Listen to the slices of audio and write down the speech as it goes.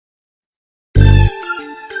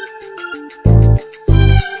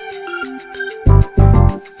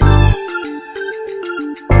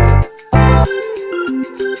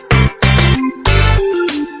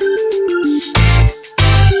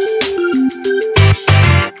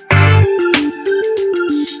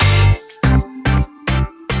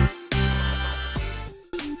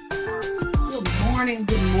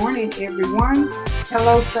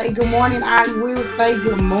Hello, say good morning. I will say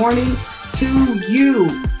good morning to you.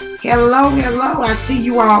 Hello, hello. I see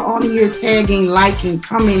you all on here tagging, liking,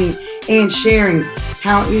 commenting, and sharing.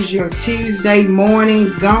 How is your Tuesday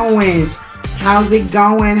morning going? How's it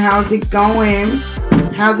going? How's it going?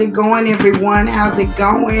 How's it going, everyone? How's it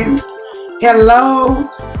going? Hello.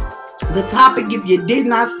 The topic, if you did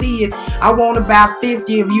not see it, I want about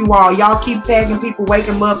 50 of you all. Y'all keep tagging people, wake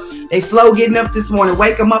them up. They slow getting up this morning.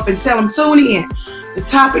 Wake them up and tell them, tune in. The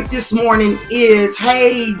topic this morning is,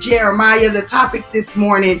 hey, Jeremiah, the topic this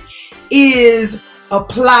morning is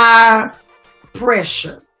apply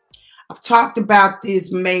pressure. I've talked about this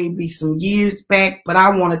maybe some years back, but I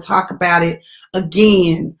want to talk about it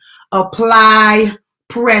again. Apply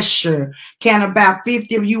pressure. Can about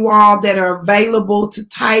 50 of you all that are available to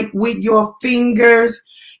type with your fingers?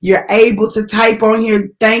 You're able to type on here.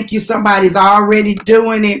 Thank you. Somebody's already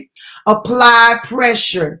doing it. Apply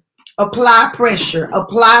pressure. Apply pressure.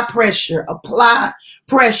 Apply pressure. Apply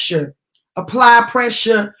pressure. Apply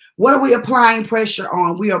pressure. What are we applying pressure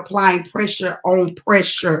on? We are applying pressure on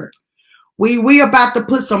pressure. We about to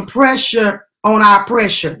put some pressure on our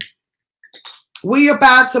pressure. We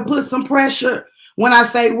about to put some pressure. When I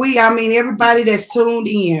say we, I mean everybody that's tuned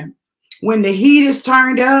in. When the heat is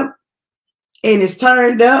turned up, and it's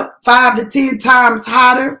turned up 5 to 10 times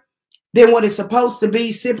hotter than what it's supposed to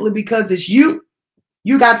be, simply because it's you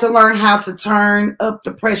got to learn how to turn up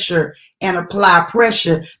the pressure and apply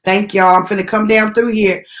pressure. Thank y'all. I'm finna come down through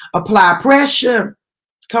here. Apply pressure.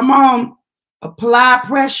 Come on. Apply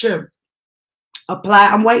pressure. Apply.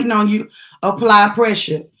 I'm waiting on you. Apply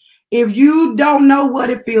pressure. If you don't know what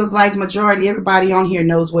it feels like, majority everybody on here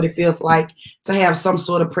knows what it feels like to have some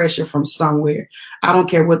sort of pressure from somewhere. I don't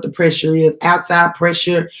care what the pressure is. Outside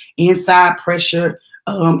pressure, inside pressure,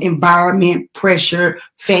 environment pressure,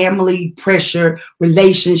 family pressure,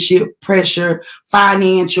 relationship pressure,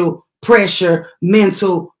 financial pressure,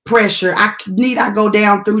 mental pressure. I go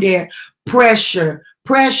down through there. Pressure,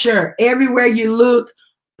 pressure. Everywhere you look,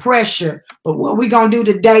 pressure. But what we're going to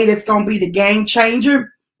do today that's going to be the game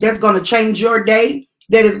changer, that's going to change your day,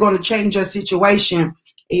 that is going to change your situation,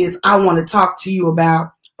 is I want to talk to you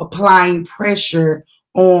about applying pressure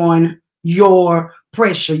on your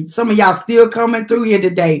pressure. Some of y'all still coming through here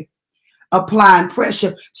today, applying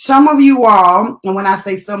pressure. Some of you all, and when I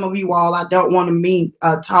say some of you all, I don't want to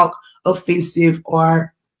talk offensive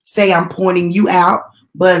or say I'm pointing you out,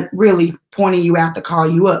 but really pointing you out to call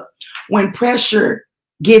you up. When pressure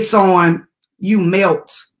gets on, you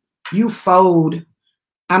melt, you fold.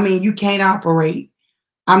 I mean, you can't operate.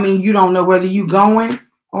 I mean, you don't know whether you going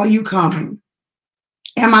or you coming.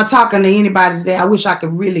 Am I talking to anybody today? I wish I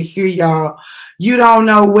could really hear y'all. You don't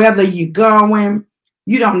know whether you're going.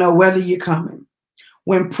 You don't know whether you're coming.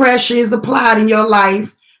 When pressure is applied in your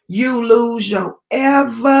life, you lose your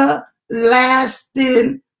everlasting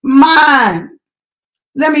mind.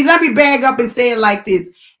 Let me bag up and say it like this.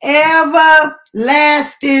 Everlasting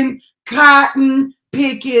cotton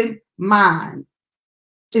picking mind.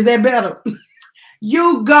 Is that better?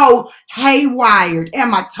 You go haywire.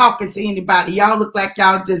 Am I talking to anybody? Y'all look like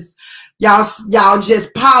y'all just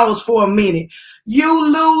pause for a minute. You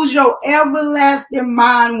lose your everlasting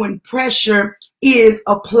mind when pressure is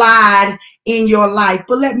applied in your life.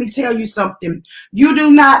 But let me tell you something. You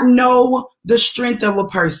do not know the strength of a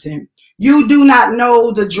person. You do not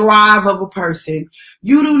know the drive of a person.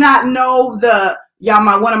 You do not know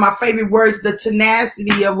one of my favorite words, the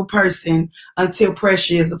tenacity of a person until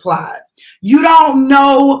pressure is applied. You don't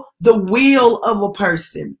know the will of a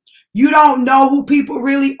person. You don't know who people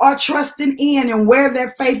really are trusting in and where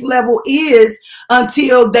their faith level is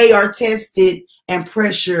until they are tested and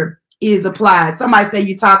pressure is applied. Somebody say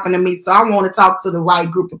you're talking to me, so I want to talk to the right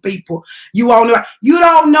group of people. You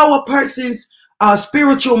don't know a person's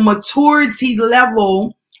spiritual maturity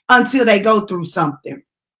level until they go through something.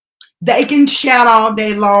 They can shout all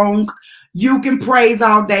day long. You can praise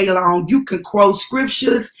all day long. You can quote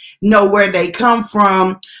scriptures, know where they come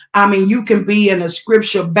from. I mean, you can be in a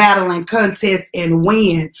scripture battling contest and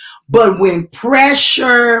win. But when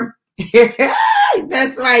pressure,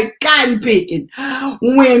 that's right, cotton picking.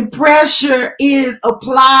 When pressure is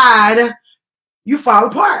applied, you fall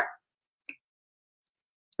apart.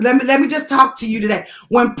 Let me just talk to you today.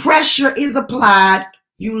 When pressure is applied,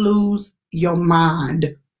 you lose your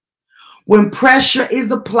mind. When pressure is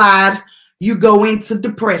applied, you go into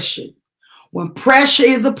depression. When pressure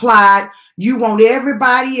is applied, you want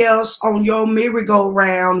everybody else on your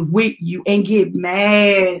merry-go-round with you and get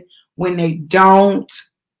mad when they don't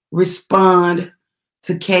respond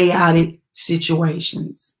to chaotic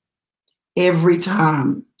situations. Every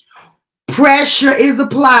time pressure is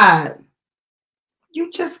applied,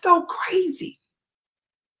 you just go crazy.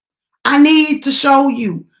 I need to show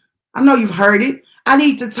you. I know you've heard it. I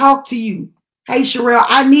need to talk to you. Hey, Sherelle,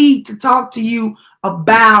 I need to talk to you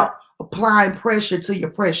about applying pressure to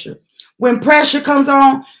your pressure. When pressure comes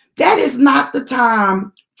on, that is not the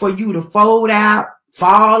time for you to fold out,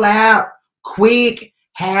 fall out, quick,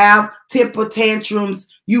 have temper tantrums.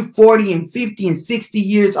 You 40 and 50 and 60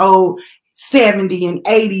 years old, 70 and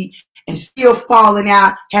 80, and still falling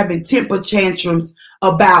out, having temper tantrums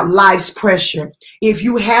about life's pressure. If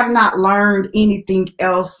you have not learned anything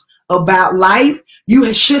else about life,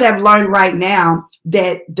 you should have learned right now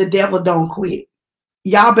that the devil don't quit.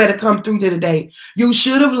 Y'all better come through to today. You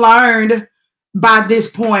should have learned by this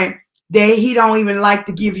point that he don't even like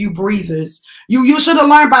to give you breathers. You should have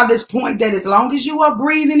learned by this point that as long as you are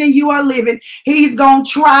breathing and you are living, he's going to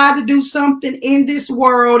try to do something in this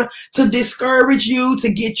world to discourage you,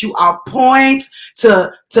 to get you off points,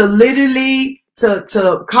 to literally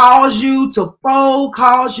to cause you to fold,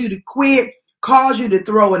 cause you to quit, cause you to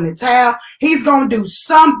throw in the towel. He's going to do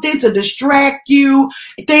something to distract you.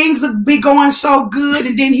 Things will be going so good,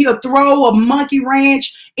 and then he'll throw a monkey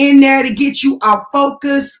wrench in there to get you off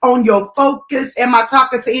focus on your focus. Am I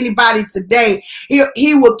talking to anybody today?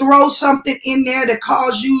 He will throw something in there to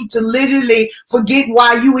cause you to literally forget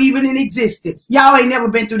why you even in existence. Y'all ain't never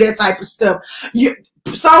been through that type of stuff.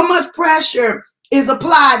 So much pressure is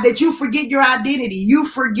applied that you forget your identity. You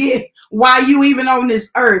forget why you even on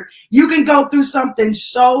this earth. You can go through something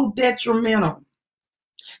so detrimental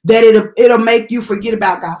that it'll make you forget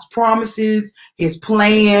about God's promises, his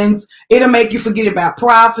plans. It'll make you forget about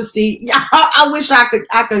prophecy. I wish I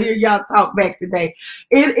could hear y'all talk back today.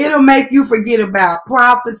 It'll make you forget about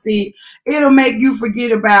prophecy. It'll make you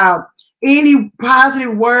forget about any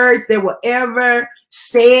positive words that were ever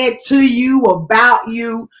said to you about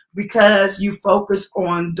you, because you focus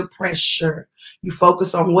on the pressure. You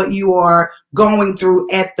focus on what you are going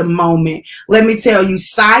through at the moment. Let me tell you,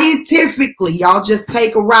 scientifically, y'all just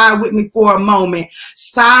take a ride with me for a moment.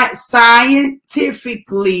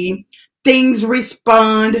 Scientifically, things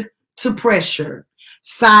respond to pressure.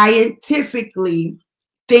 Scientifically,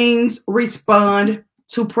 things respond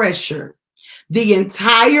to pressure. The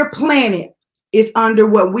entire planet is under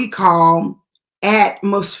what we call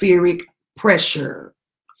atmospheric pressure.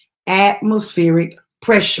 Atmospheric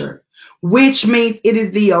pressure, which means it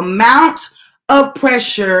is the amount of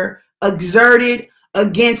pressure exerted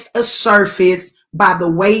against a surface by the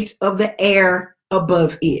weight of the air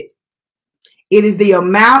above it. It is the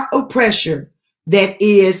amount of pressure that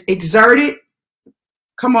is exerted,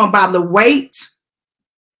 by the weight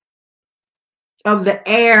of the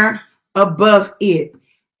air above it.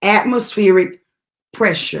 Atmospheric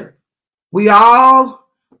pressure. We all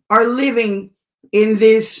are living in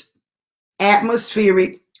this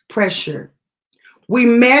atmospheric pressure. We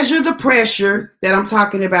measure the pressure that I'm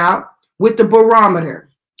talking about with the barometer.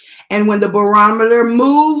 And when the barometer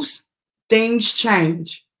moves, things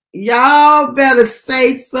change. Y'all better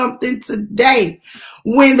say something today.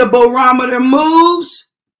 When the barometer moves,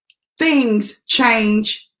 things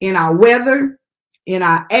change in our weather, in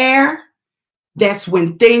our air. That's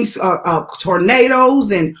when things tornadoes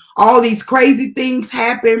and all these crazy things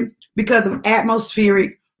happen because of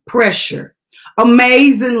atmospheric pressure.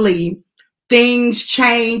 Amazingly, things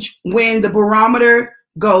change when the barometer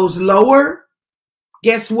goes lower.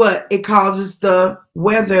 Guess what? It causes the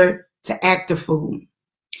weather to act a fool.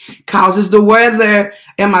 Causes the weather,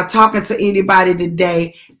 am I talking to anybody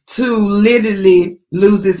today, to literally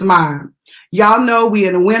lose its mind. Y'all know we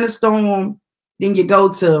in a winter storm, then you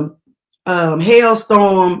go to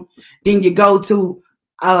hailstorm, then you go to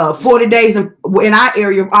 40 days in our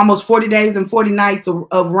area, almost 40 days and 40 nights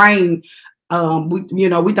of rain. We thought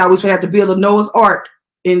we was going to have to build a Noah's Ark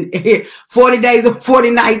in 40 days and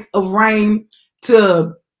 40 nights of rain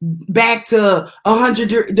to back to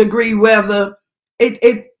 100-degree weather.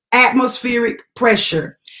 It atmospheric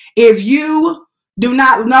pressure. If you do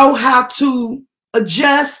not know how to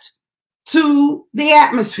adjust to the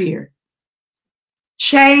atmosphere,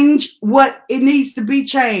 change what it needs to be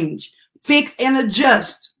changed, fix and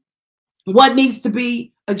adjust what needs to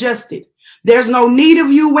be adjusted. There's no need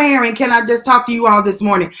of you wearing, can I just talk to you all this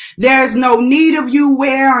morning? There's no need of you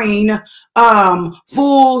wearing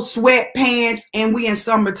full sweatpants and we in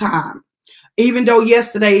summertime. Even though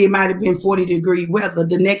yesterday it might have been 40-degree weather,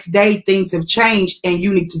 the next day things have changed and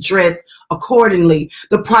you need to dress accordingly.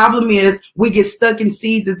 The problem is we get stuck in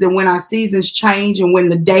seasons, and when our seasons change and when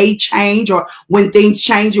the day change or when things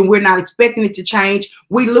change and we're not expecting it to change,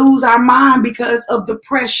 we lose our mind because of the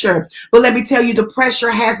pressure. But let me tell you, the pressure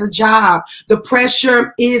has a job. The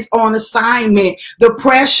pressure is on assignment. The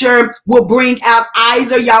pressure will bring out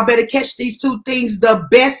either, y'all better catch these two things, the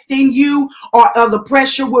best in you, or the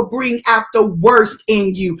pressure will bring out the worst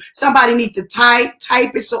in you. Somebody need to type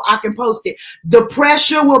it so I can post it. The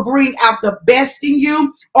pressure will bring out the best in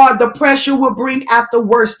you, or the pressure will bring out the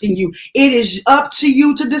worst in you. It is up to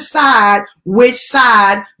you to decide which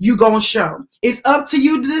side you're going to show. It's up to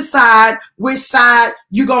you to decide which side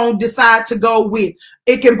you're going to decide to go with.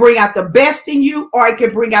 It can bring out the best in you, or it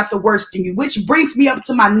can bring out the worst in you, which brings me up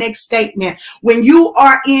to my next statement. When you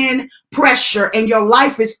are in pressure and your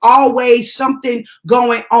life is always something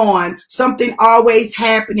going on, something always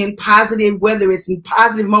happening, positive, whether it's in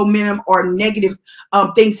positive momentum or negative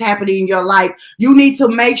things happening in your life, you need to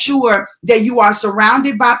make sure that you are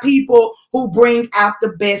surrounded by people who bring out the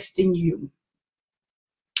best in you.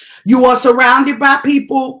 You are surrounded by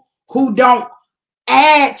people who don't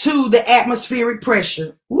add to the atmospheric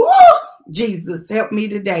pressure. Woo! Jesus, help me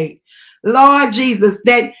today. Lord Jesus,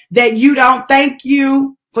 that you don't, thank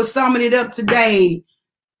you for summing it up today.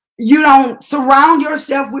 You don't surround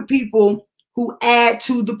yourself with people who add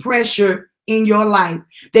to the pressure in your life.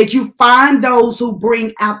 That you find those who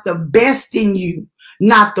bring out the best in you,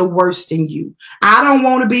 not the worst in you. I don't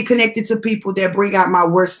want to be connected to people that bring out my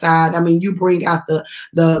worst side. I mean, you bring out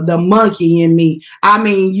the monkey in me. I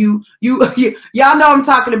mean, you y'all know what I'm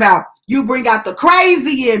talking about. You bring out the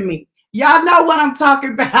crazy in me. Y'all know what I'm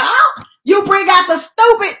talking about. You bring out the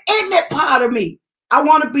stupid, ignorant part of me. I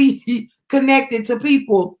want to be connected to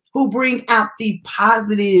people who bring out the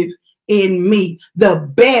positive in me,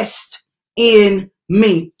 the best in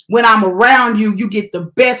me. When I'm around you, you get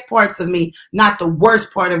the best parts of me, not the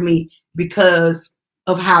worst part of me, because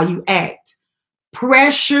of how you act.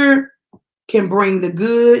 Pressure can bring the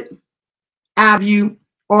good out of you,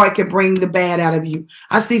 or it can bring the bad out of you.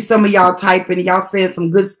 I see some of y'all typing and y'all saying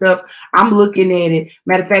some good stuff. I'm looking at it.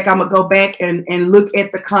 Matter of fact, I'm going to go back and look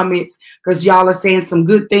at the comments, because y'all are saying some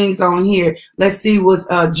good things on here. Let's see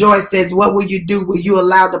what Joy says. What will you do? Will you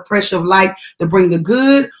allow the pressure of life to bring the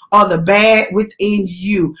good or the bad within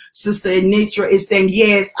you? Sister Anitra is saying,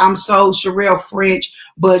 yes, I'm so Sherelle French,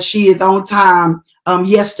 but she is on time.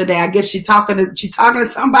 Yesterday, I guess she's talking to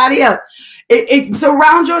somebody else.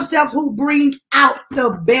 Surround yourself who bring out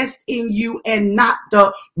the best in you and not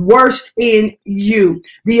the worst in you.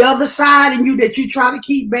 The other side in you that you try to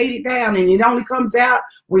keep baited down, and it only comes out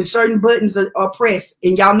when certain buttons are pressed.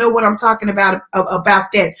 And y'all know what I'm talking about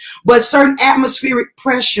that. But certain atmospheric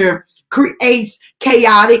pressure creates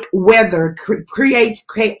chaotic weather, creates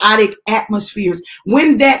chaotic atmospheres.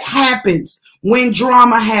 When that happens, when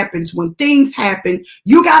drama happens, when things happen,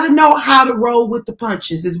 you got to know how to roll with the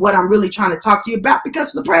punches, is what I'm really trying to talk to you about,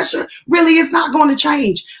 because the pressure really is not going to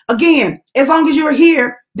change. Again, as long as you're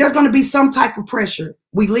here, there's going to be some type of pressure.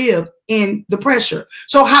 We live in the pressure.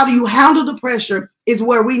 So how do you handle the pressure is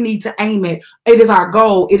where we need to aim at. It is our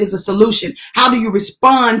goal. It is a solution. How do you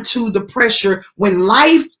respond to the pressure when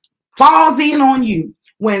life falls in on you,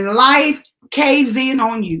 when life caves in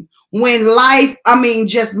on you, when life,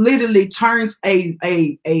 just literally turns a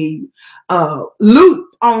loop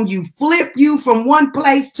on you, flip you from one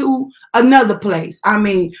place to another place.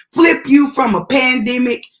 Flip you from a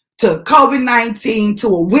pandemic to COVID-19 to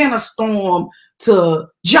a winter storm to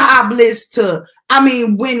jobless to,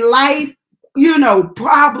 when life,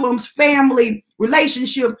 problems, family,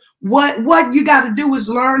 relationship, what you got to do is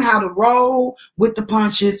learn how to roll with the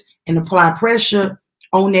punches and apply pressure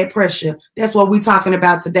on that pressure. That's what we're talking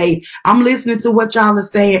about today. I'm listening to what y'all are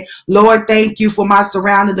saying. Lord, thank you for my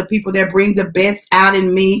surrounding, the people that bring the best out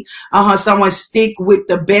in me. Someone stick with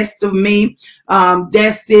the best of me.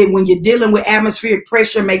 That's it. When you're dealing with atmospheric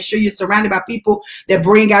pressure, make sure you're surrounded by people that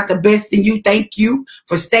bring out the best in you. Thank you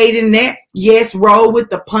for stating that. Yes, roll with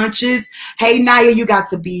the punches. Hey, Naya, you have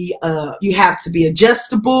to be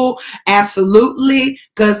adjustable. Absolutely.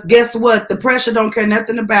 Because guess what? The pressure don't care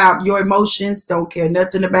nothing about your emotions, don't care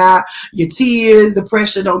nothing about your tears. The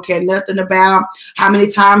pressure don't care nothing about how many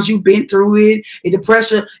times you've been through it. The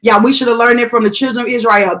pressure, we should have learned it from the children of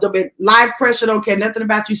Israel. The life pressure don't care nothing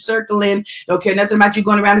about you circling. Don't care nothing about you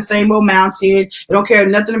going around the same old mountain. It don't care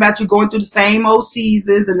nothing about you going through the same old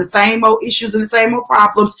seasons and the same old issues and the same old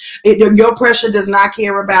problems. Your pressure does not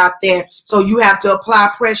care about that. So you have to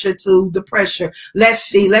apply pressure to the pressure. Let's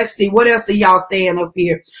see. What else are y'all saying up here?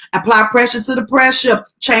 here. Apply pressure to the pressure.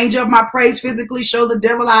 Change up my praise physically. Show the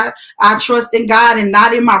devil I trust in God and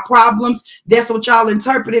not in my problems. That's what y'all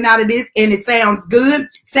interpreting out of this. And it sounds good.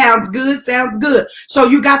 Sounds good. Sounds good. So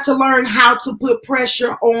you got to learn how to put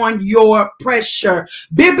pressure on your pressure.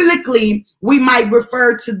 Biblically, we might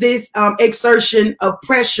refer to this exertion of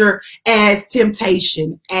pressure as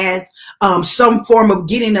temptation, as some form of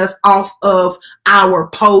getting us off of our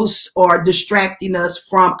post or distracting us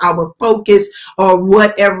from our focus or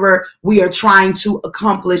whatever we are trying to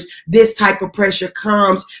accomplish. This type of pressure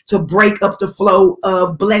comes to break up the flow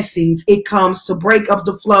of blessings. It comes to break up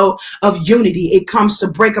the flow of unity. It comes to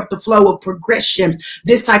break up the flow of progression.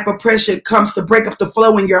 This type of pressure comes to break up the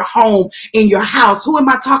flow in your home, in your house. Who am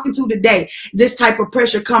I talking to today? This type of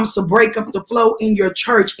pressure comes to break up the flow in your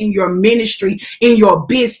church, in your ministry, in your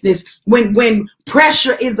business. When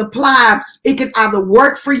pressure is applied, it can either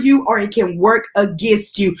work for you or it can work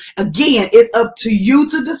against you. Again, it's up to you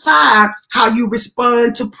to decide how you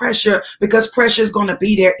respond to pressure, because pressure is going to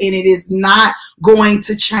be there and it is not going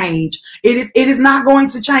to change. It is not going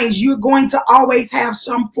to change. You're going to always have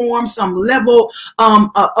some form, some level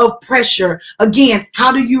of pressure. Again,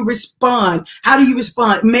 how do you respond? How do you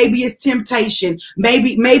respond? Maybe it's temptation.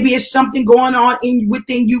 Maybe it's something going on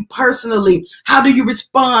within you personally. How do you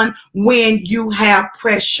respond when you have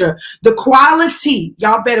pressure? The quality,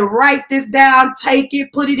 y'all better write this down, take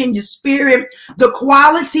it, put it in your spirit. The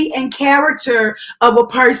quality and character of a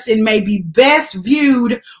person may be best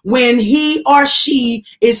viewed when he or she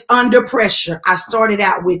is under pressure. I started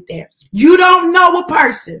out with that. You don't know a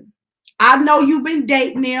person. I know you've been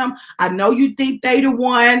dating them. I know you think they the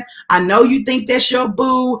one. I know you think that's your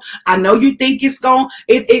boo. I know you think it's gonna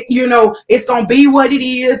be what it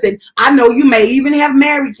is. And I know you may even have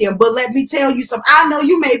married them. But let me tell you something. I know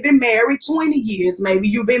you may have been married 20 years. Maybe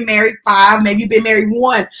you've been married 5. Maybe you've been married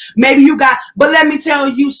 1. Maybe but let me tell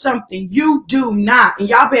you something. You do not. And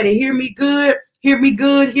y'all better hear me good. Hear me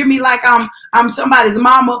good. Hear me like I'm somebody's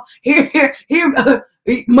mama. Hear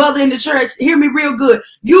mother in the church, hear me real good.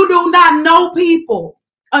 You do not know people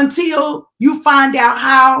until you find out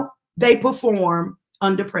how they perform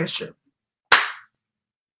under pressure.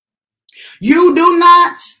 You do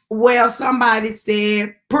not, well, somebody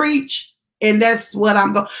said, preach, and that's what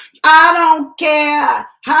I'm going. I don't care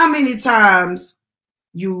how many times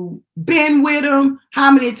you been with them, how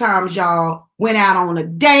many times y'all went out on a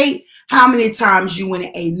date, how many times you went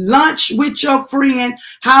to a lunch with your friend,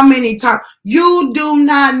 how many times. You do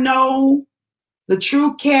not know the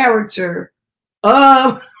true character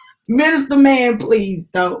of Minister Man, please,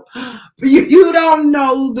 though. You don't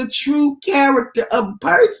know the true character of a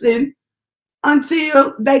person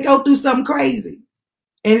until they go through something crazy.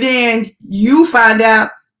 And then you find out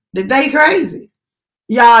that they crazy.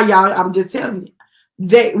 Y'all, I'm just telling you.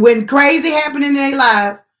 When crazy happen in their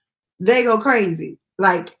life, they go crazy.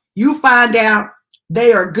 Like, you find out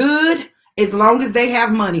they are good as long as they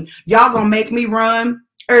have money. Y'all gonna make me run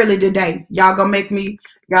early today. Y'all gonna make me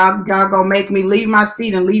leave my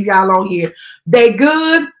seat and leave y'all on here. They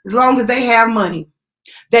good as long as they have money.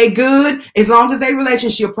 They good as long as their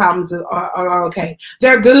relationship problems are okay.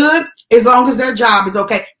 They're good as long as their job is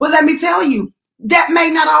okay. But let me tell you, that may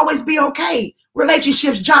not always be okay.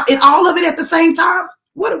 Relationships, job, and all of it at the same time.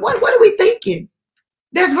 What are we thinking?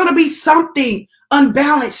 There's gonna be something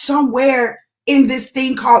unbalanced somewhere in this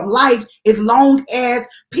thing called life, as long as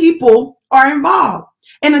people are involved.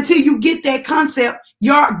 And until you get that concept,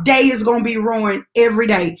 your day is going to be ruined every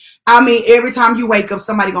day. I mean, every time you wake up,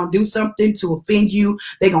 somebody going to do something to offend you.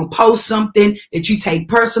 They're going to post something that you take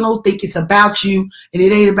personal, think it's about you, and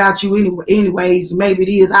it ain't about you anyways. Maybe it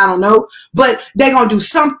is, I don't know. But they're going to do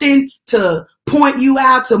something to point you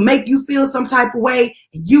out, to make you feel some type of way,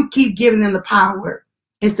 and you keep giving them the power.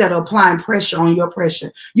 Instead of applying pressure on your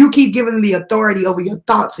pressure, you keep giving them the authority over your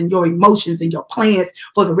thoughts and your emotions and your plans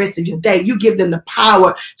for the rest of your day. You give them the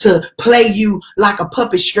power to play you like a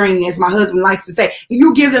puppet string, as my husband likes to say.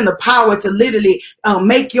 You give them the power to literally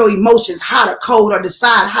make your emotions hot or cold, or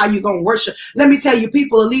decide how you're going to worship. Let me tell you,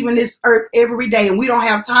 people are leaving this earth every day, and we don't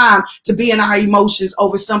have time to be in our emotions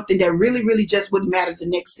over something that really, really just wouldn't matter the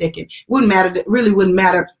next second. Wouldn't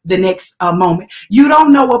matter the next moment. You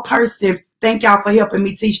don't know a person. Thank y'all for helping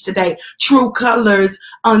me teach today. True colors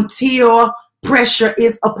until pressure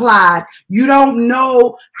is applied. You don't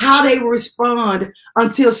know how they respond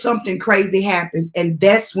until something crazy happens. And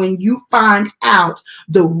that's when you find out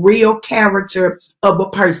the real character of a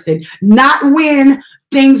person. Not when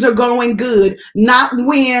things are going good, not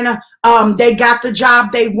when they got the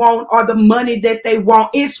job they want or the money that they want.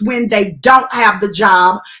 It's when they don't have the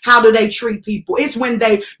job. How do they treat people? It's when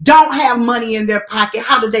they don't have money in their pocket.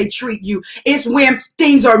 How do they treat you? It's when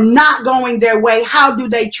things are not going their way. How do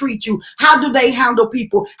they treat you? How do they handle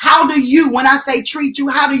people? How do you, when I say treat you,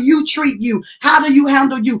 how do you treat you? How do you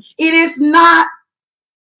handle you? It is not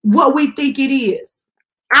what we think it is.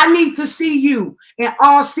 I need to see you in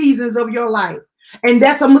all seasons of your life. And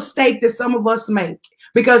that's a mistake that some of us make,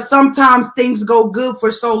 because sometimes things go good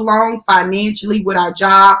for so long, financially, with our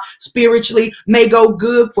job, spiritually, may go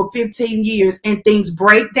good for 15 years, and things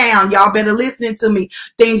break down. Y'all better listen to me.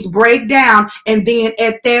 Things break down. And then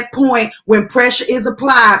at that point, when pressure is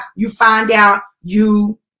applied, you find out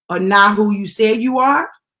you are not who you said you are.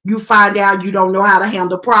 You find out you don't know how to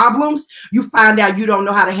handle problems. You find out you don't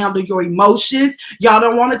know how to handle your emotions. Y'all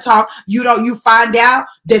don't want to talk. You find out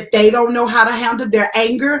that they don't know how to handle their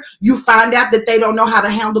anger. You find out that they don't know how to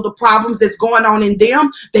handle the problems that's going on in them.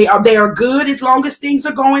 They are good as long as things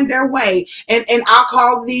are going their way. And I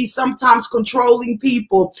call these sometimes controlling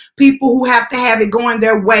people who have to have it going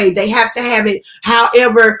their way. They have to have it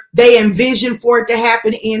however they envision for it to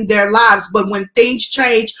happen in their lives. But when things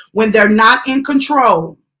change, when they're not in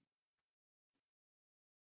control,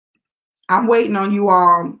 I'm waiting on you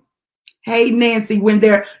all. Hey, Nancy, when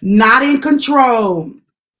they're not in control,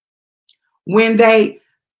 when they,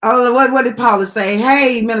 what did Paula say?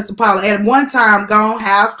 Hey, Minister Paula, at one time, gone,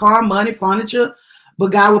 house, car, money, furniture,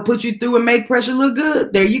 but God will put you through and make pressure look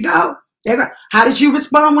good. There you go. How did you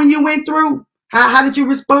respond when you went through? How did you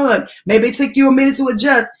respond? Maybe it took you a minute to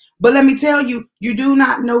adjust. But let me tell you, you do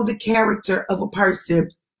not know the character of a person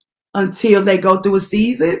until they go through a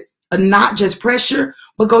season of not just pressure,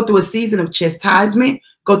 but go through a season of chastisement,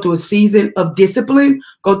 go through a season of discipline,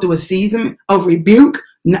 go through a season of rebuke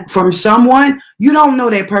from someone. You don't know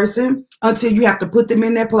that person until you have to put them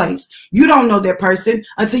in their place. You don't know that person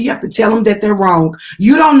until you have to tell them that they're wrong.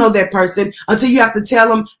 You don't know that person until you have to tell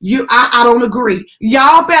them, I don't agree.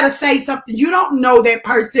 Y'all better say something. You don't know that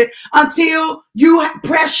person until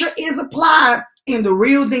pressure is applied, and the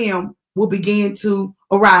real them will begin to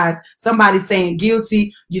arise. Somebody saying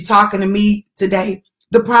guilty. You're talking to me today.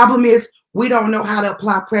 The problem is we don't know how to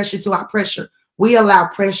apply pressure to our pressure. We allow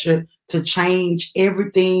pressure to change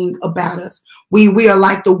everything about us. We are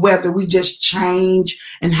like the weather. We just change,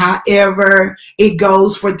 and however it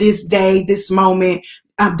goes for this day, this moment,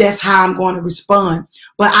 that's how I'm going to respond.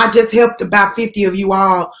 But I just helped about 50 of you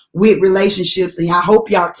all with relationships, and I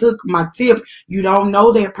hope y'all took my tip. You don't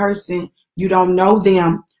know that person. You don't know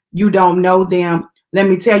them. You don't know them. Let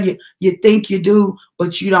me tell you, you think you do,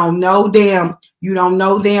 but you don't know them. You don't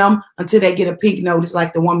know them until they get a pink notice,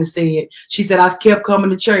 like the woman said. She said, I kept coming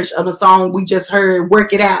to church of the song we just heard,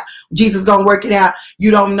 work it out. Jesus gonna work it out. You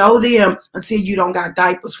don't know them until you don't got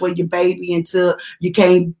diapers for your baby, until you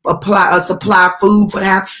can't supply food for the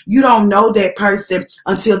house. You don't know that person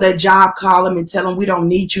until their job call them and tell them we don't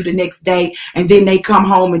need you the next day. And then they come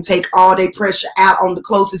home and take all their pressure out on the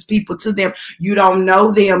closest people to them. You don't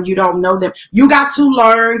know them. You don't know them. You got to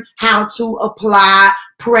learn how to apply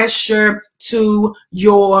pressure to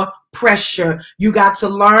your pressure. You got to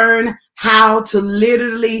learn how to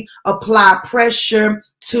literally apply pressure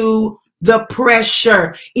to the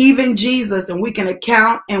pressure. Even Jesus, and we can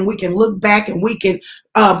account and we can look back and we can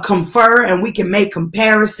confer and we can make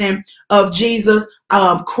comparison of Jesus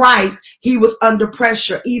Christ. He was under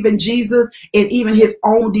pressure. Even Jesus and even his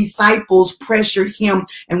own disciples pressured him.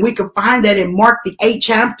 And we can find that in Mark, the 8th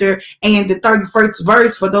chapter and the 31st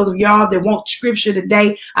verse. For those of y'all that want scripture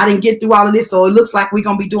today, I didn't get through all of this, so it looks like we're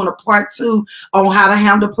going to be doing a part 2 on how to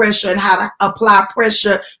handle pressure and how to apply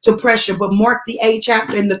pressure to pressure. But Mark, the 8th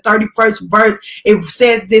chapter and the 31st verse, it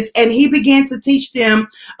says this: and he began to teach them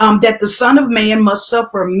that the Son of Man must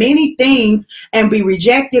suffer many things and be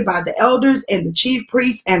rejected by the elders and the chief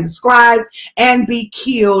priests and the scribes and be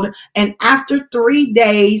killed, and after 3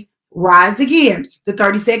 days rise again. The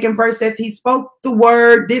 32nd verse says he spoke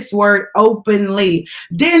this word openly.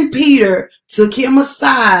 Then Peter took him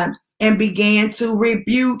aside and began to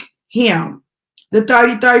rebuke him. The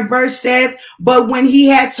 33rd verse says, but when he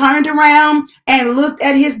had turned around and looked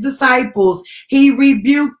at his disciples, he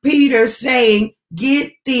rebuked Peter, saying,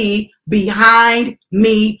 get thee behind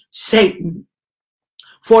me, Satan.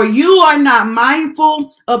 For you are not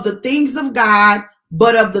mindful of the things of God,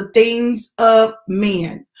 but of the things of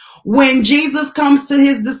men. When Jesus comes to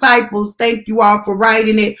his disciples, thank you all for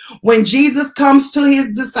writing it. When Jesus comes to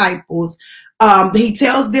his disciples, he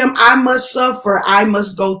tells them, I must suffer. I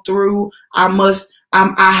must go through. I must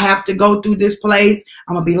I have to go through this place.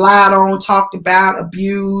 I'm going to be lied on, talked about,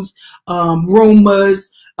 abused,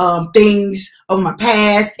 rumors, things of my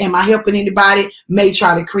past. Am I helping anybody? May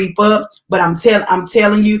try to creep up, but I'm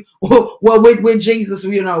telling you, well, with Jesus,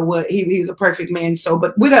 you know what, he was a perfect man. So,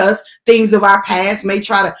 but with us, things of our past may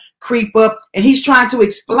try to creep up, and he's trying to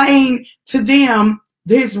explain to them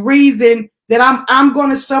this reason that I'm going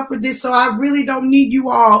to suffer this. So I really don't need you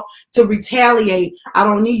all to retaliate. I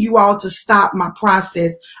don't need you all to stop my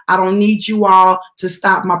process. I don't need you all to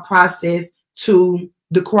stop my process to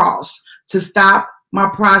the cross, to stop my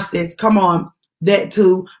process. Come on, that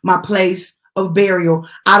to my place of burial.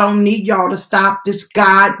 I don't need y'all to stop this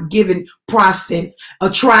God-given process, a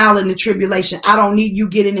trial and the tribulation. I don't need you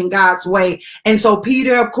getting in God's way. And so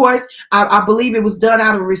Peter, of course, I believe it was done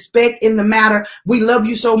out of respect in the matter. We love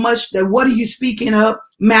you so much that what are you speaking of,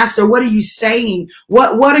 Master? What are you saying?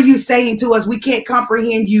 What are you saying to us? We can't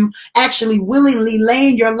comprehend you actually willingly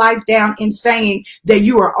laying your life down and saying that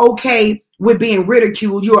you are okay with being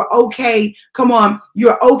ridiculed. You're okay. Come on.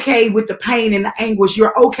 You're okay with the pain and the anguish.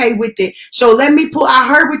 You're okay with it. So let me I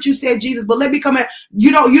heard what you said, Jesus, but let me come at,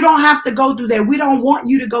 you don't have to go through that. We don't want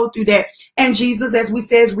you to go through that. And Jesus, as we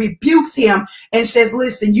says, rebukes him and says,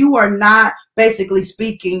 listen, you are not basically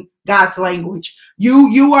speaking God's language.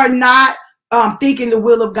 You are not thinking the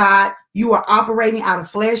will of God. You are operating out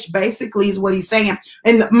of flesh, basically, is what he's saying.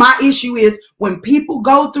 And my issue is when people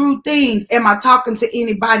go through things, am I talking to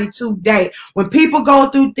anybody today? When people go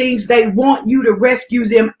through things, they want you to rescue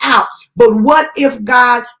them out. But what if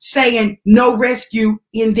God saying no rescue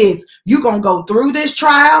in this? You're going to go through this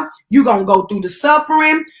trial. You're going to go through the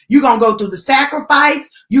suffering. You're going to go through the sacrifice.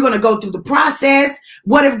 You're going to go through the process.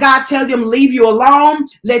 What if God tell them leave you alone,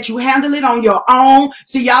 let you handle it on your own?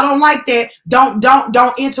 See, y'all don't like that.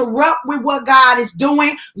 Don't interrupt with what God is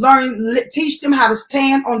doing. Teach them how to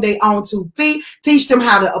stand on their own 2 feet. Teach them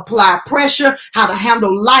how to apply pressure, how to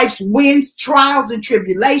handle life's winds, trials, and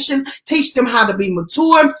tribulations. Teach them how to be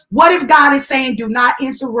mature. What if God is saying, do not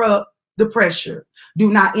interrupt the pressure?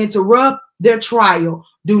 Do not interrupt their trial.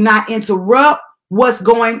 Do not interrupt what's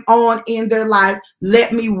going on in their life.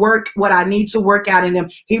 Let me work what I need to work out in them.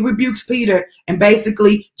 He rebukes Peter, and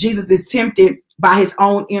basically Jesus is tempted by his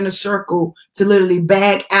own inner circle to literally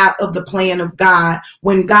back out of the plan of God.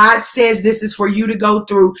 When God says this is for you to go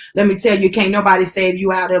through, let me tell you, can't nobody save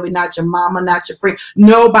you out of it. Not your mama, not your friend,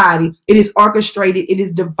 nobody. It is orchestrated. It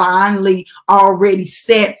is divinely already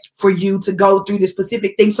set for you to go through this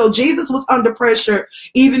specific thing. So Jesus was under pressure,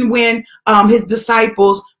 even when his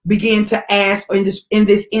disciples began to ask, or in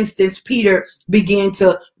this instance, Peter began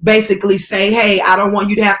to basically say, hey, I don't want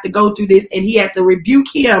you to have to go through this. And he had to rebuke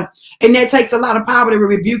him. And that takes a lot of power to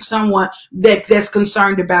rebuke someone that's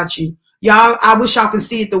concerned about you. Y'all, I wish y'all could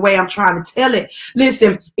see it the way I'm trying to tell it.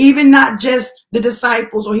 Listen, even not just the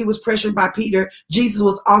disciples, or he was pressured by Peter. Jesus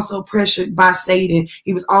was also pressured by Satan.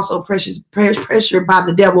 He was also pressured by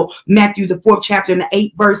the devil. Matthew, the 4th chapter and the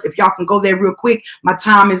 8th verse. If y'all can go there real quick, my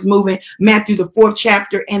time is moving. Matthew, the 4th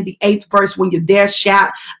chapter and the 8th verse. When you're there,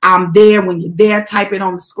 shout, I'm there. When you're there, type it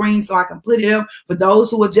on the screen so I can put it up for those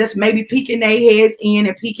who are just maybe peeking their heads in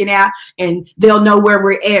and peeking out, and they'll know where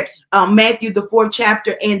we're at. Matthew, the 4th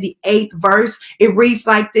chapter and the 8th verse. It reads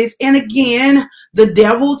like this. And again, the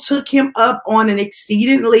devil took him up on an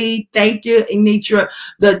exceedingly, thank you, Anitra.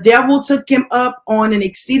 The devil took him up on an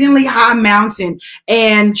exceedingly high mountain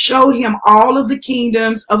and showed him all of the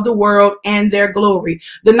kingdoms of the world and their glory.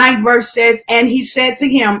 The 9th verse says, and he said to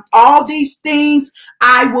him, all these things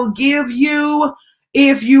I will give you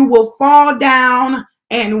if you will fall down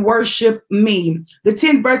and worship me. The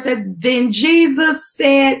 10th verse says, then Jesus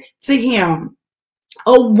said to him,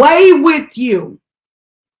 away with you,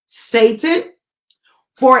 Satan.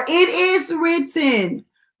 For it is written,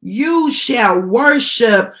 you shall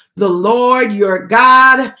worship the Lord your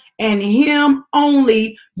God, and him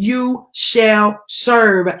only you shall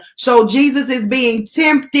serve. So Jesus is being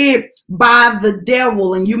tempted by the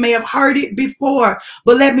devil, and you may have heard it before,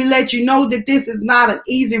 but let me let you know that this is not an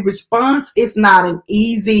easy response. It's not an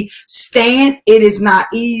easy stance. It is not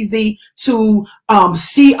easy to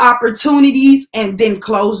see opportunities and then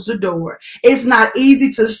close the door. It's not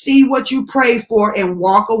easy to see what you pray for and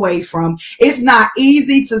walk away from. It's not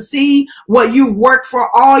easy to see what you work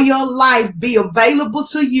for all your life be available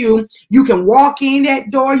to you. You can walk in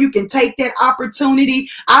that door. You can take that opportunity.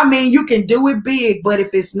 I mean, you can do it big, but if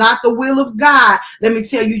it's not the will of God, let me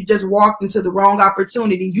tell you, you just walked into the wrong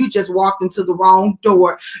opportunity. You just walked into the wrong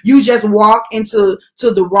door. You just walked into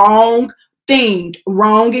the wrong thing,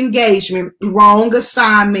 wrong engagement, wrong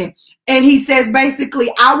assignment. And he says,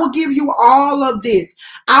 basically, I will give you all of this.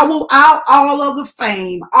 All of the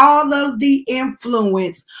fame, all of the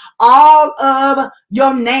influence, all of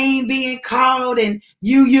your name being called, and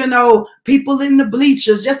you know, people in the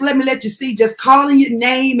bleachers. Just let you see, just calling your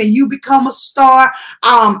name, and you become a star.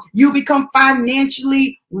 You become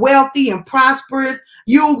financially wealthy and prosperous.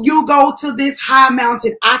 You go to this high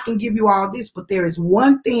mountain. I can give you all this, but there is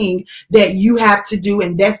one thing that you have to do,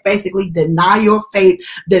 and that's basically deny your faith,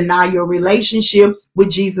 deny your relationship with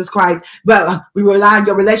Jesus Christ. But we rely on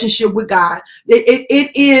your relationship with God.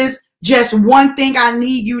 It is just one thing I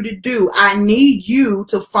need you to do. I need you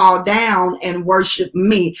to fall down and worship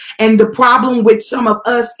me. And the problem with some of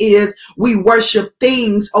us is we worship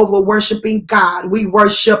things over worshiping God. We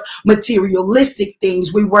worship materialistic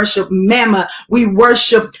things. We worship mammon. We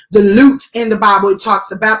worship the loot in the Bible it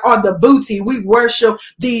talks about, or the booty. We worship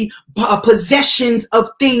the possessions of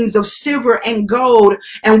things of silver and gold,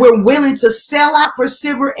 and we're willing to sell out for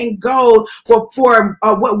silver and gold for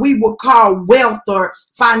what we would call wealth or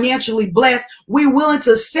financially blessed. We're willing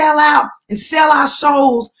to sell out and sell our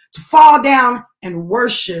souls to fall down and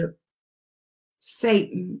worship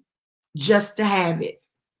Satan just to have it,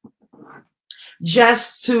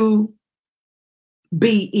 just to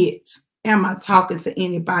be it. Am I talking to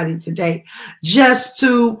anybody today? Just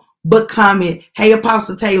to become it. Hey,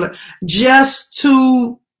 Apostle Taylor, just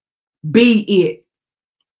to be it,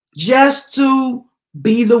 just to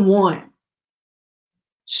be the one.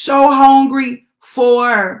 So hungry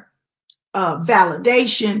for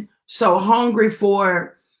validation, so hungry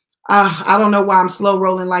for I don't know why I'm slow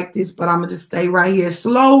rolling like this, but I'm gonna just stay right here.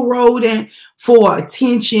 Slow rolling for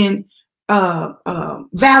attention,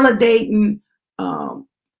 validating,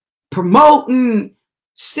 promoting,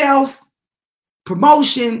 self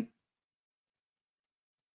promotion.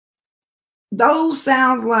 Those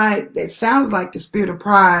sounds like the spirit of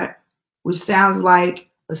pride, which sounds like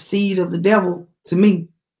a seed of the devil to me.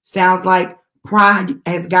 Sounds like pride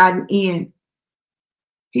has gotten in.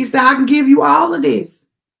 He said, I can give you all of this.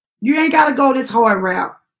 You ain't got to go this hard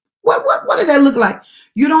route. What does that look like?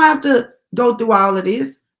 You don't have to go through all of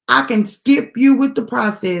this. I can skip you with the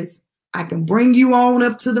process. I can bring you on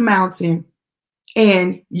up to the mountain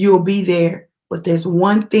and you'll be there. But there's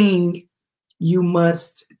one thing you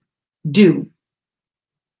must do.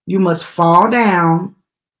 You must fall down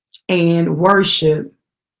and worship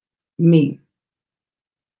me.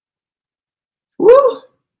 Woo!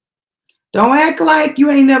 Don't act like you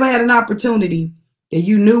ain't never had an opportunity that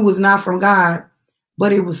you knew was not from God,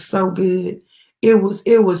 but it was so good. It was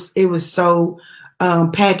so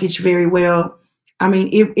packaged very well. I mean,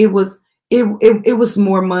 it was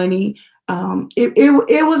more money.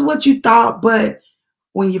 It was what you thought, but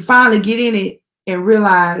when you finally get in it and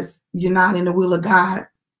realize you're not in the will of God,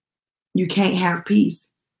 you can't have peace.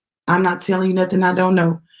 I'm not telling you nothing I don't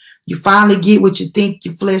know. You finally get what you think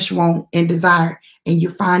your flesh want and desire, and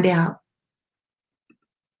you find out.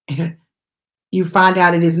 You find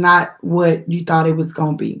out it is not what you thought it was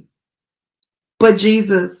going to be. But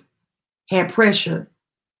Jesus had pressure.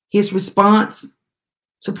 His response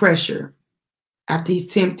to pressure, after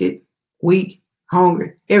he's tempted, weak,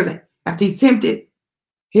 hungry, everything. After he's tempted,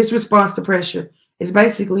 his response to pressure is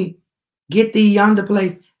basically, get thee yonder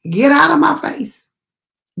place. Get out of my face.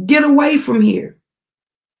 Get away from here.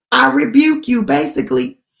 I rebuke you,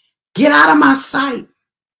 basically. Get out of my sight.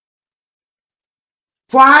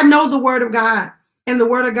 For I know the word of God, and the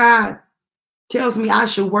word of God tells me I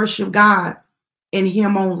should worship God and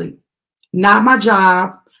him only. Not my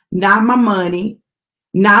job, not my money,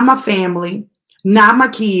 not my family, not my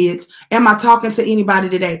kids. Am I talking to anybody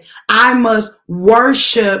today? I must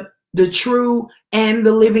worship the true and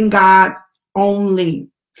the living God only.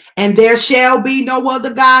 And there shall be no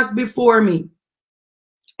other gods before me.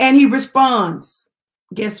 And he responds,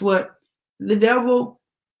 guess what? The devil,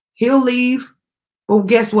 he'll leave. But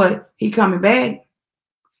guess what? He coming back.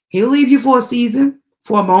 He'll leave you for a season,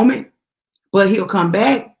 for a moment, but he'll come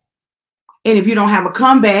back. And if you don't have a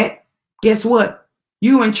comeback, guess what?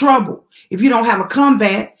 You in trouble. If you don't have a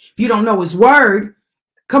comeback, if you don't know his word,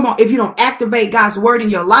 come on, if you don't activate God's word in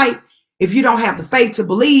your life, if you don't have the faith to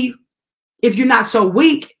believe, if you're not so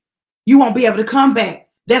weak, you won't be able to come back.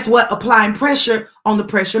 That's what applying pressure on the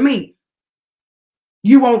pressure means.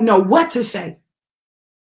 You won't know what to say,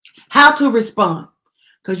 how to respond,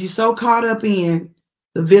 because you're so caught up in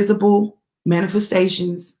the visible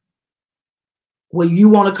manifestations, what you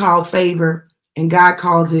want to call favor, and God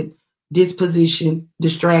calls it disposition,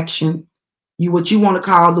 distraction. What you want to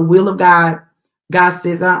call the will of God, God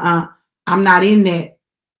says, I'm not in that.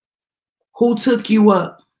 Who took you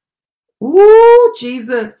up? Woo,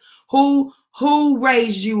 Jesus. Who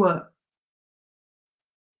raised you up?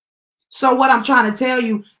 So what I'm trying to tell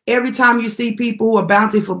you, every time you see people who are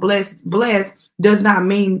bountiful, blessed does not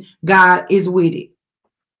mean God is with it.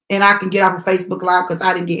 And I can get off of Facebook Live because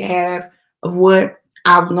I didn't get half of what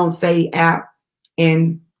I was going to say out,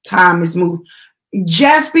 and time is moved.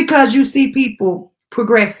 Just because you see people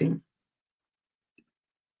progressing,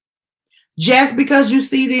 just because you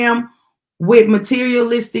see them with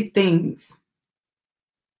materialistic things,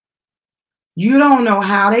 you don't know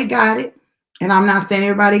how they got it. And I'm not saying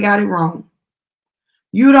everybody got it wrong.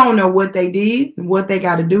 You don't know what they did and what they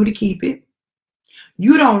got to do to keep it.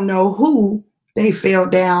 You don't know who they fell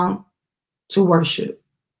down to worship.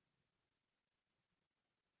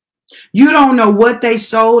 You don't know what they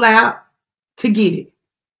sold out to get it.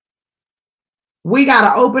 We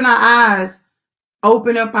got to open our eyes,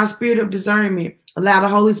 open up our spirit of discernment, allow the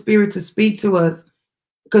Holy Spirit to speak to us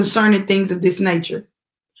concerning things of this nature,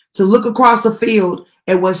 to look across the field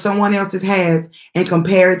at what someone else has and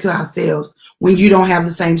compare it to ourselves. When you don't have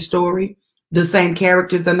the same story, the same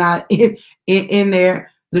characters are not in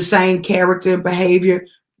there, the same character, behavior,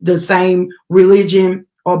 the same religion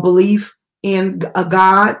or belief in a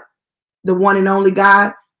God, the one and only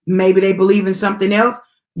God. Maybe they believe in something else.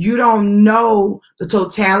 You don't know the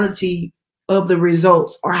totality of the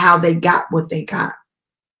results or how they got what they got.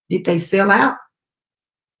 Did they sell out?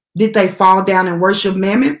 Did they fall down and worship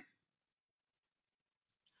Mammon?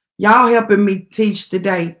 Y'all helping me teach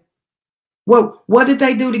today. What did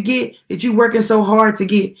they do to get that you working so hard to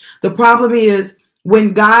get? The problem is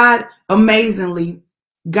when God, amazingly,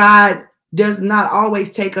 God does not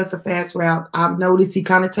always take us the fast route. I've noticed he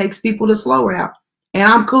kind of takes people the slow route. And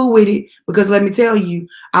I'm cool with it because let me tell you,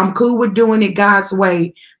 I'm cool with doing it God's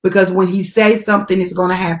way, because when he says something is going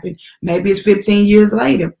to happen, maybe it's 15 years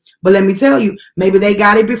later. But let me tell you, maybe they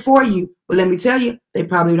got it before you. But let me tell you, they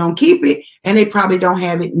probably don't keep it and they probably don't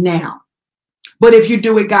have it now. But if you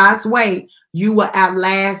do it God's way, you will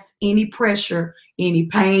outlast any pressure, any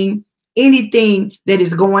pain, anything that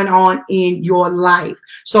is going on in your life.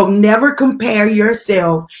 So never compare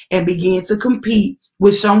yourself and begin to compete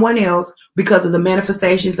with someone else because of the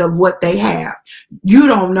manifestations of what they have. You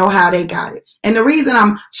don't know how they got it. And the reason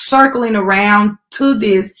I'm circling around to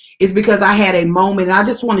this is because I had a moment, and I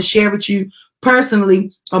just want to share with you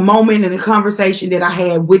personally a moment in a conversation that I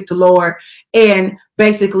had with the Lord. And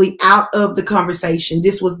basically out of the conversation,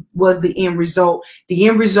 this was the end result. The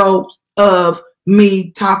end result of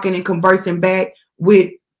me talking and conversing back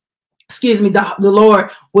with, the Lord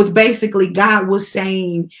was basically God was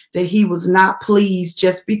saying that he was not pleased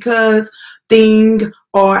just because thing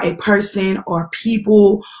or a person or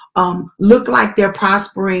people look like they're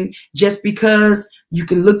prospering, just because you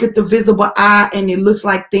can look at the visible eye and it looks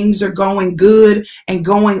like things are going good and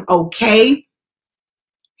going okay.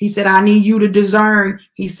 He said, I need you to discern.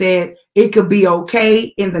 He said, it could be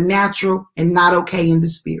okay in the natural and not okay in the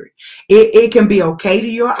spirit. It can be okay to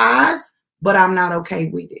your eyes, but I'm not okay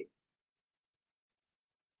with it.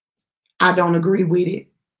 I don't agree with it.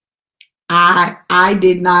 I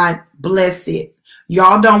did not bless it.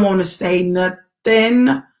 Y'all don't want to say nothing.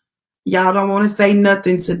 Y'all don't want to say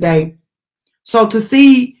nothing today. So to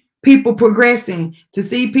see people progressing, to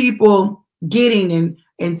see people getting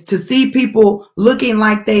and to see people looking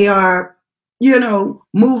like they are,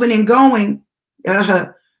 moving and going,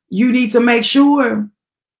 you need to make sure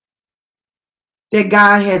that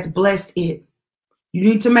God has blessed it. You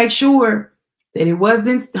need to make sure that it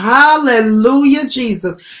wasn't, hallelujah,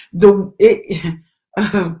 Jesus.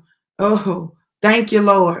 Thank you,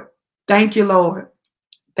 Lord. Thank you, Lord.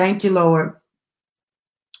 Thank you, Lord.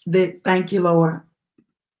 Thank you, Lord.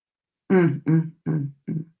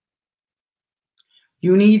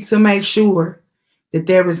 You need to make sure that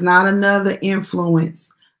there is not another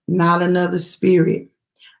influence, not another spirit,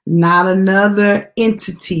 not another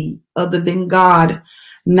entity other than God,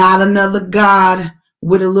 not another God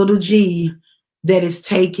with a little g that is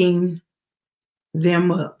taking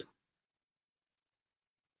them up.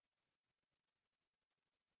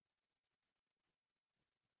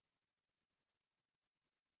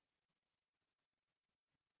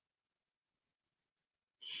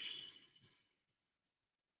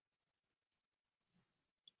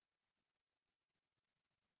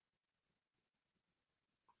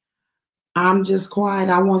 I'm just quiet.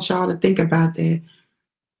 I want y'all to think about that.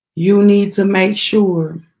 You need to make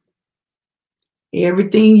sure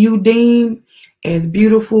everything you deem as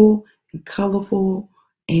beautiful and colorful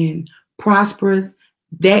and prosperous,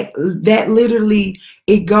 that literally,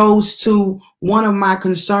 it goes to one of my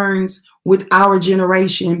concerns with our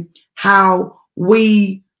generation, how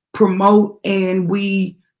we promote and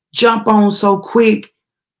we jump on so quick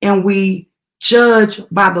and we judge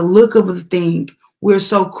by the look of the thing. We're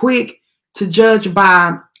so quick to judge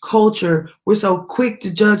by culture. We're so quick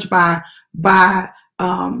to judge by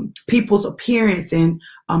people's appearance. And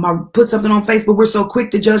I put something on Facebook. We're so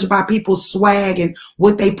quick to judge by people's swag and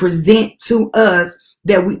what they present to us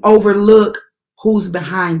that we overlook who's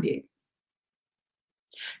behind it.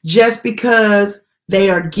 Just because they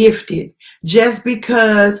are gifted, just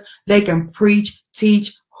because they can preach,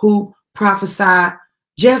 teach, hoop, prophesy,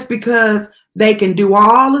 just because they can do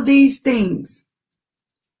all of these things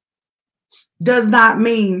does not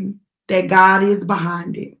mean that God is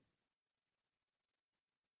behind it.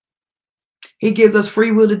 He gives us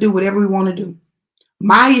free will to do whatever we want to do.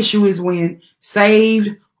 My issue is when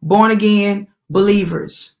saved, born again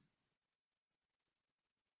believers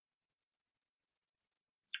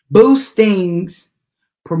boost things,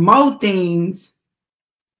 promote things,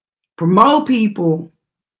 promote people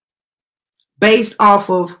based off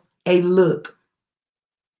of a look.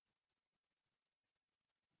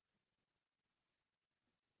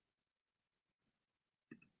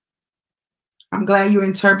 I'm glad you're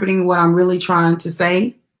interpreting what I'm really trying to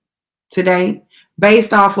say today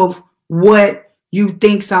based off of what you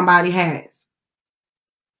think somebody has.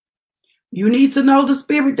 You need to know the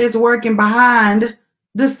spirit that's working behind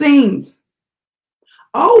the scenes.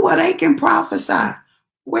 Oh, well, they can prophesy.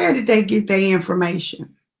 Where did they get their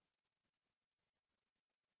information?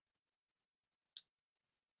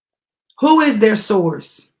 Who is their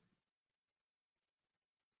source?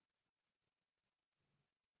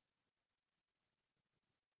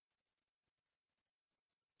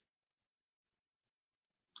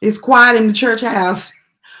 It's quiet in the church house.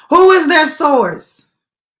 Who is their source?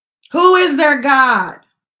 Who is their God?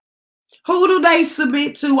 Who do they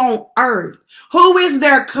submit to on earth? Who is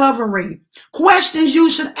their covering? Questions you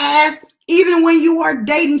should ask even when you are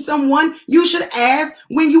dating someone. You should ask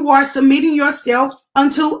when you are submitting yourself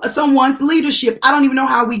unto someone's leadership. I don't even know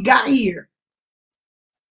how we got here.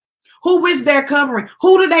 Who is their covering?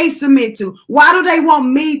 Who do they submit to? Why do they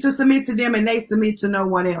want me to submit to them and they submit to no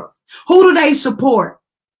one else? Who do they support?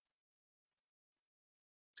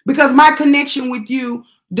 Because my connection with you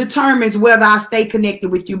determines whether I stay connected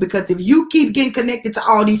with you. Because if you keep getting connected to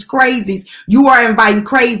all these crazies, you are inviting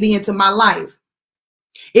crazy into my life.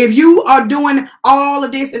 If you are doing all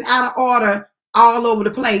of this and out of order all over the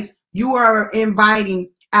place, you are inviting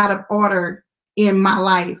out of order in my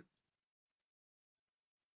life.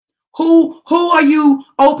 Who are you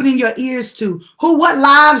opening your ears to? What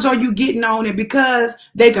lives are you getting on? And because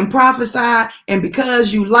they can prophesy and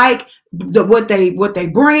because you like what they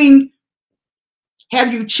bring,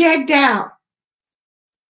 have you checked out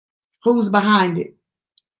who's behind it?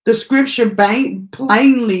 The scripture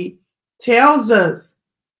plainly tells us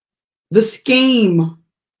the scheme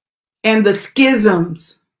and the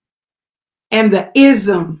schisms and the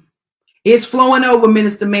ism is flowing over,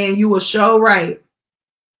 Minister Man. You will show right.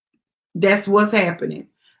 That's what's happening.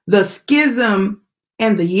 The schism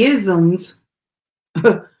and the isms,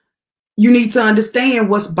 you need to understand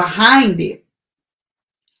what's behind it.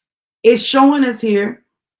 It's showing us here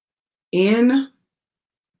in,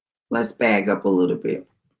 let's back up a little bit.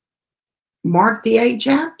 Mark the 8th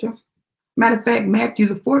chapter. Matter of fact, Matthew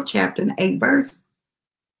the 4th chapter and 8th verse.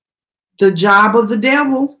 The job of the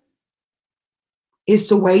devil is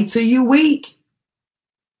to wait till you weak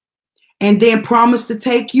and then promise to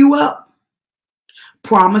take you up,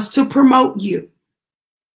 promise to promote you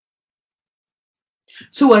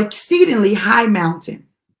to an exceedingly high mountain,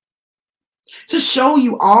 to show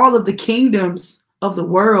you all of the kingdoms of the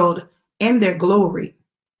world and their glory.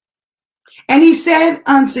 And he said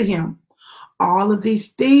unto him, all of these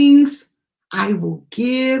things I will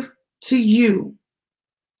give to you.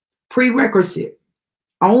 Prerequisite,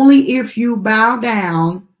 only if you bow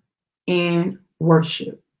down and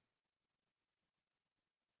worship.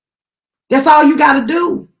 That's all you got to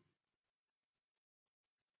do.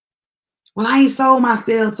 Well, I ain't sold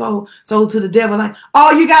myself sold to the devil. Like,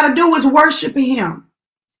 all you got to do is worship him.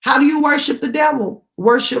 How do you worship the devil?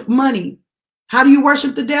 Worship money. How do you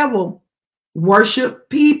worship the devil? Worship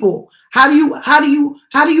people. How do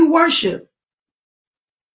you worship?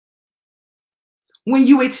 When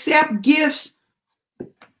you accept gifts,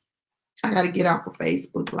 I got to get off of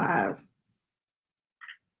Facebook Live.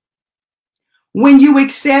 When you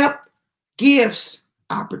accept gifts,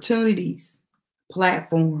 opportunities,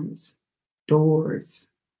 platforms, doors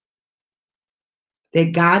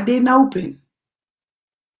that God didn't open,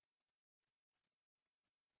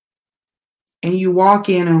 and you walk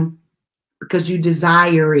in them because you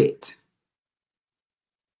desire it.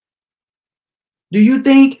 Do you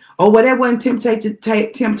think, well, that wasn't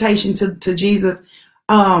temptation to Jesus?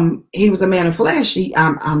 He was a man of flesh.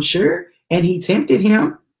 I'm sure, and he tempted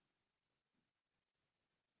him.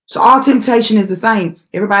 So all temptation is the same.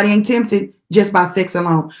 Everybody ain't tempted just by sex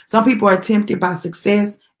alone. Some people are tempted by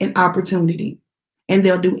success and opportunity, and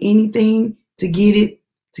they'll do anything to get it,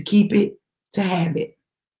 to keep it, to have it.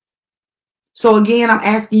 So again, I'm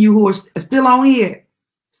asking you who are still on here.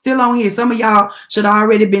 Some of y'all should have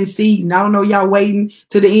already been seeding. I don't know, y'all waiting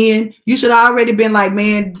to the end. You should have already been like,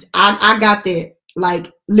 man, I got that.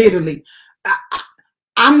 Like literally.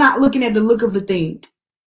 I'm not looking at the look of the thing.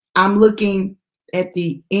 I'm looking at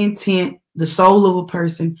the intent, the soul of a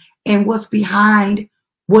person, and what's behind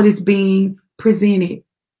what is being presented.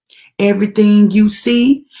 Everything you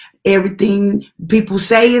see, everything people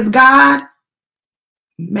say is God,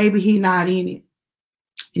 maybe He's not in it.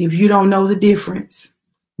 And if you don't know the difference,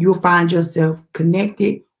 you'll find yourself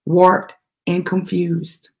connected, warped, and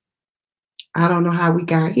confused. I don't know how we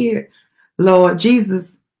got here, Lord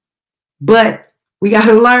Jesus, but we got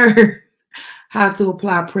to learn how to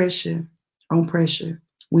apply pressure on pressure.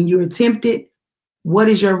 When you're tempted, what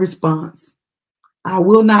is your response? I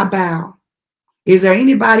will not bow. Is there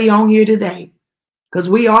anybody on here today? Because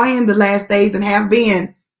we are in the last days and have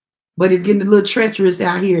been, but it's getting a little treacherous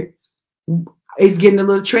out here. It's getting a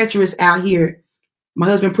little treacherous out here. My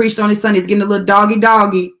husband preached on his Sunday. It's getting a little doggy,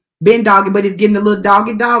 been doggy, but it's getting a little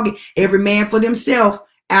doggy. Every man for themselves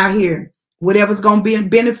out here. Whatever's going to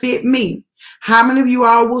benefit me. How many of you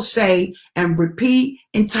all will say and repeat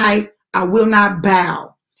and type, I will not bow.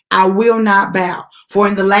 I will not bow. For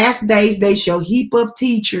in the last days, they shall heap up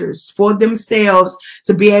teachers for themselves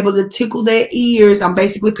to be able to tickle their ears. I'm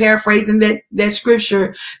basically paraphrasing that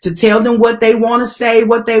scripture, to tell them what they want to say,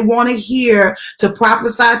 what they want to hear, to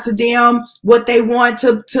prophesy to them what they want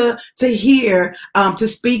to hear, to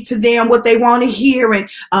speak to them what they want to hear, and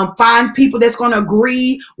find people that's going to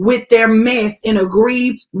agree with their mess and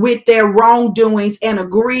agree with their wrongdoings and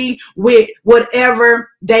agree with whatever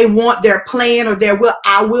they want, their plan or their will.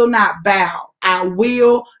 I will not bow. I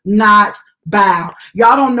will not bow.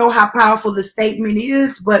 Y'all don't know how powerful the statement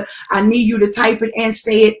is, but I need you to type it and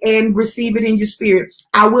say it and receive it in your spirit.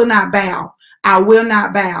 I will not bow. I will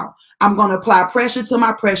not bow. I'm going to apply pressure to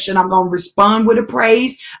my pressure, and I'm going to respond with a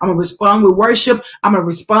praise. I'm going to respond with worship. I'm going to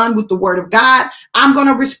respond with the word of God. I'm going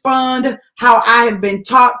to respond how I have been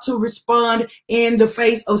taught to respond in the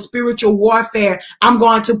face of spiritual warfare. I'm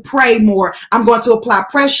going to pray more. I'm going to apply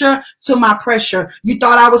pressure to my pressure. You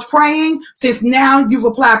thought I was praying? Since now you've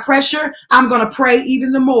applied pressure, I'm going to pray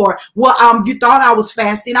even the more. Well, you thought I was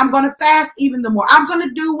fasting. I'm going to fast even the more. I'm going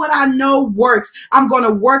to do what I know works. I'm going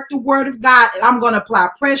to work the word of God, and I'm going to apply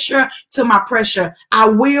pressure to my pressure. I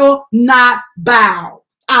will not bow.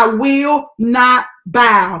 I will not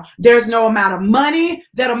bow. There's no amount of money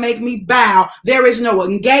that'll make me bow. There is no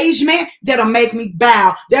engagement that'll make me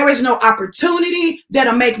bow. There is no opportunity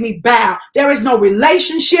that'll make me bow. There is no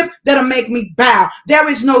relationship that'll make me bow. There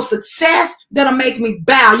is no success that'll make me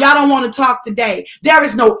bow. Y'all don't want to talk today. There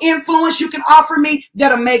is no influence you can offer me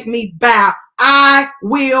that'll make me bow. I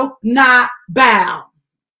will not bow.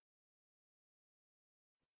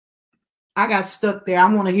 I got stuck there.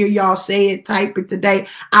 I want to hear y'all say it, type it today.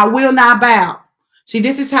 I will not bow. See,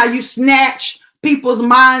 this is how you snatch people's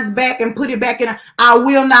minds back and put it back in. I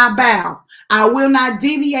will not bow. I will not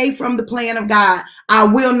deviate from the plan of God. I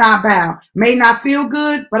will not bow. May not feel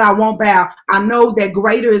good, but I won't bow. I know that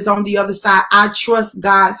greater is on the other side. I trust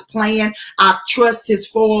God's plan. I trust his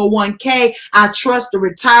 401k. I trust the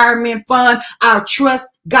retirement fund. I trust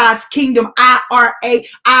God's kingdom, IRA.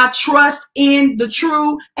 I trust in the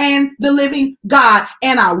true and the living God,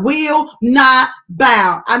 and I will not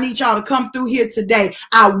bow. I need y'all to come through here today.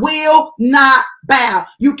 I will not bow.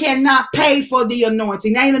 You cannot pay for the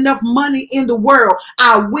anointing. There ain't enough money in the world.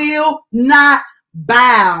 I will not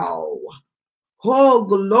bow. Oh,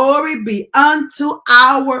 glory be unto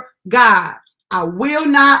our God. I will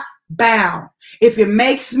not bow. If it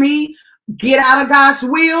makes me get out of God's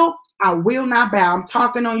will, I will not bow. I'm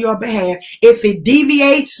talking on your behalf. If it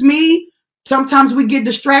deviates me, sometimes we get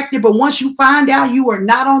distracted, but once you find out you are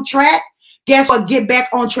not on track, guess what? Get back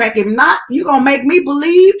on track. If not, you're going to make me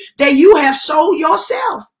believe that you have sold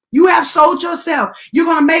yourself. You have sold yourself. You're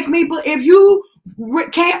going to make me believe. If you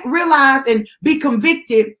can't realize and be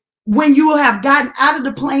convicted when you have gotten out of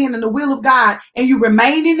the plan and the will of God and you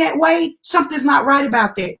remain in that way, something's not right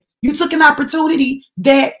about that. You took an opportunity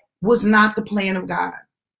that was not the plan of God.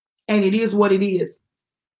 And it is what it is.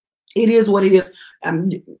 It is what it is.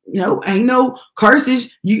 Ain't no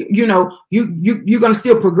curses. You're going to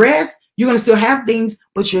still progress. You're going to still have things,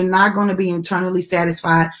 but you're not going to be internally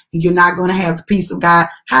satisfied, and you're not going to have the peace of God.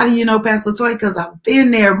 How do you know, Pastor Latoya? Because I've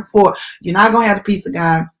been there before. You're not going to have the peace of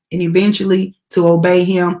God, and eventually to obey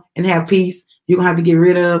him and have peace, you're going to have to get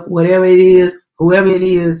rid of whatever it is, whoever it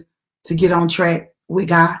is, to get on track with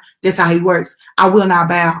God. That's how he works. I will not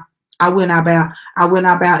bow. I will not bow. I will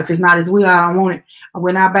not bow. If it's not his will, I don't want it. I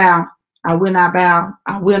will not bow. I will not bow.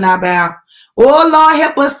 I will not bow. Oh, Lord,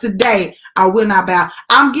 help us today. I will not bow.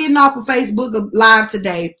 I'm getting off of Facebook Live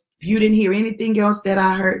today. If you didn't hear anything else that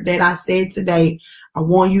I heard, that I said today, I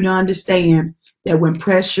want you to understand that when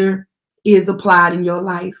pressure is applied in your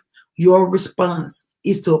life, your response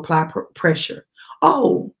is to apply pressure.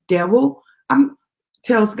 Oh, devil,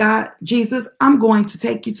 tells God, Jesus, I'm going to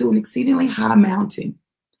take you to an exceedingly high mountain.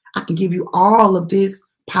 I can give you all of this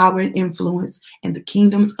power and influence and the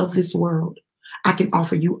kingdoms of this world. I can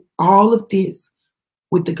offer you all of this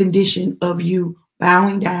with the condition of you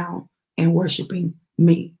bowing down and worshiping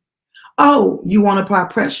me. Oh, you want to apply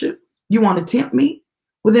pressure? You want to tempt me?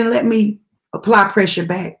 Well, then let me apply pressure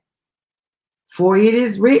back. For it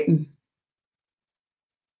is written.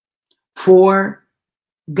 For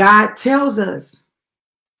God tells us.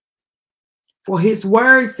 For his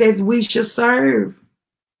word says we shall serve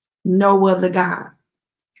no other God.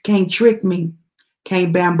 Can't trick me.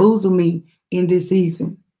 Can't bamboozle me in this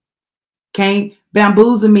season. Can't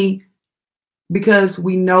bamboozle me, because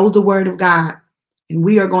we know the word of God and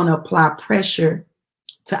we are going to apply pressure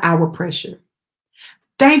to our pressure.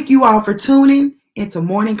 Thank you all for tuning into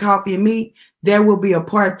Morning Coffee and Me. There will be a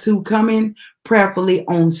part 2 coming, prayerfully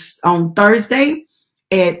on Thursday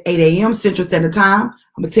at 8 a.m. Central Standard Time.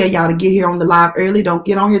 I'm going to tell y'all to get here on the live early. Don't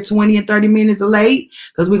get on here 20 and 30 minutes late,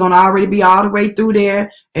 because we're going to already be all the way through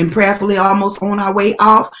there and prayerfully almost on our way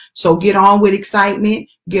off. So get on with excitement.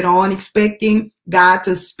 Get on expecting God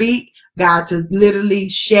to speak, God to literally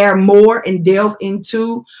share more and delve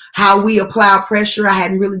into how we apply pressure. I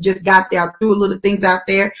hadn't really just got there. I threw a little things out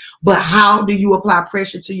there, but how do you apply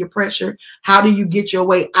pressure to your pressure? How do you get your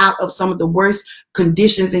way out of some of the worst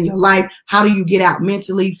conditions in your life? How do you get out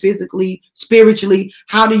mentally, physically, spiritually?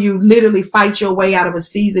 How do you literally fight your way out of a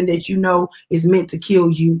season that you know is meant to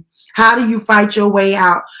kill you? How do you fight your way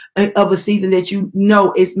out of a season that you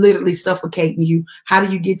know is literally suffocating you? How do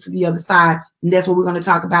you get to the other side? And that's what we're going to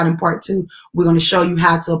talk about in part 2. We're going to show you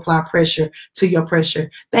how to apply pressure to your pressure.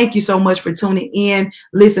 Thank you so much for tuning in.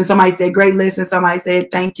 Listen, somebody said great listen. Somebody said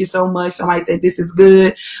thank you so much. Somebody said this is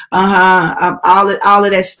good. All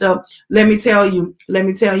of that stuff. Let me tell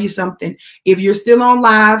you something. If you're still on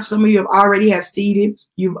live, some of you already have seeded.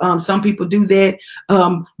 Some people do that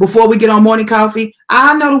before we get on Morning Coffee.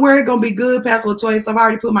 I know the word gonna be good, Pastor Latoya, so I've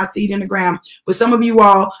already put my seed in the ground. But some of you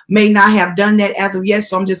all may not have done that as of yet,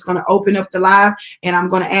 so I'm just gonna open up the live and I'm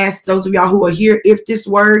gonna ask those of y'all who are here if this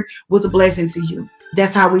word was a blessing to you.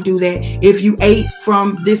 That's how we do that. If you ate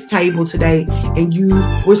from this table today and you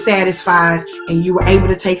were satisfied and you were able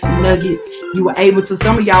to take some nuggets, you were able to,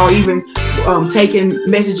 some of y'all even taking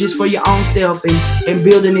messages for your own self and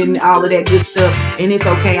building in all of that good stuff. And it's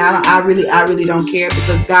okay. I really don't care,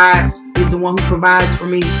 because God is the one who provides for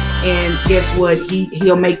me. And guess what?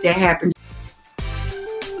 He'll make that happen.